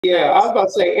Yeah, I was about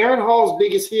to say Aaron Hall's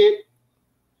biggest hit.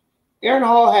 Aaron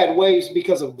Hall had waves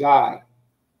because of Guy.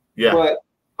 Yeah. But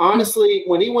honestly,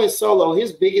 when he went solo,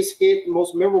 his biggest hit,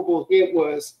 most memorable hit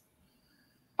was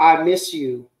I Miss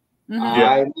You.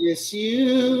 I miss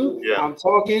you. Yeah. I'm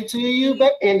talking to you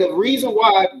back. And the reason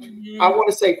why I want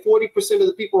to say 40% of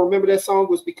the people remember that song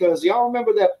was because y'all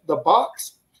remember that the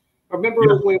box.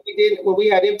 Remember when we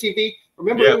had MTV?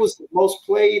 Remember it was the most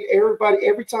played.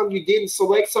 Every time you didn't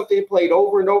select something, it played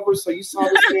over and over. So you saw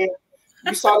this man.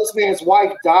 You saw this man's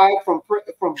wife died from birth.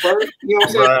 You know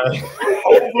what I'm saying?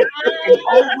 Right.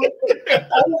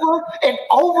 Over and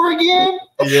over again.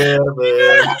 Yeah,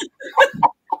 man.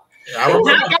 We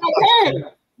gotta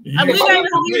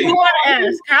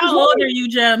ask, how old are you,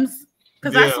 Gemz?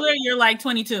 Because I swear you're like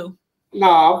 22.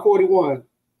 Nah, I'm 41.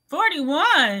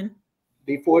 41?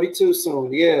 Be 42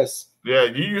 soon, yes. Yeah,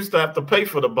 you used to have to pay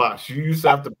for the box. You used to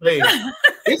have to pay.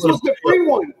 This was the free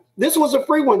one. This was a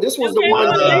free one. This was the one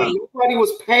that nobody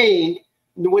was paying.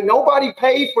 When nobody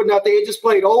paid for nothing, it just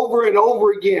played over and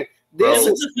over again. This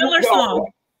is a filler song.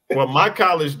 Well, my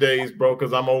college days, bro,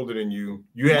 because I'm older than you.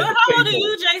 How old are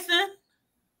you, Jason?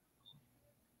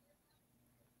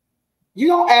 You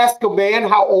don't ask a man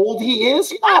how old he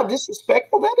is. You know how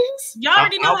disrespectful that is? Y'all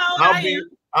already know how old I am.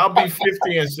 I'll be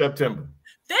 50 in September.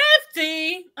 50?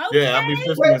 Okay. Yeah, I'll be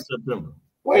 50 in September.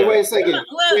 Wait a second.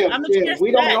 Jim,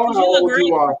 we don't know how old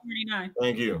you are.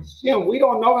 Thank you. Jim, we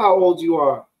don't know how old you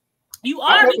are. You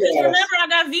are, because remember I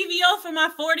got VVO for my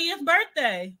 40th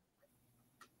birthday.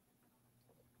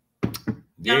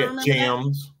 Yeah,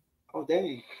 Gemz. Oh,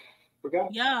 dang.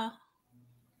 Forgot. Yeah.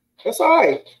 That's all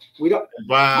right. We don't.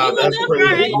 Wow, that's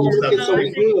crazy.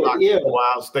 Yeah.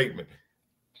 Wild statement.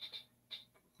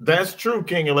 That's true,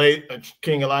 King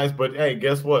Elias. But hey,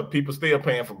 guess what? People still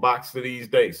paying for boxes these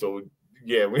days. So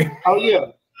yeah, Oh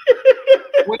yeah.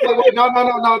 wait, no.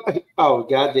 Oh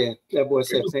goddamn, that boy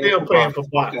said still paying for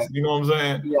box. Okay. You know what I'm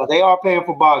saying? Yeah, they are paying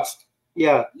for box.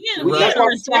 Yeah. That's why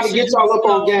we're trying to get y'all up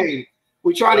on game.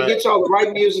 We're trying to get y'all the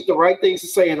right music, the right things to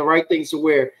say, and the right things to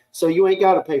wear. So you ain't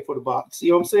got to pay for the box.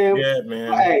 You know what I'm saying? Yeah,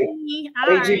 man.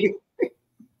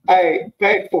 Hey,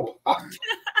 pay for box.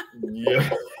 Yeah.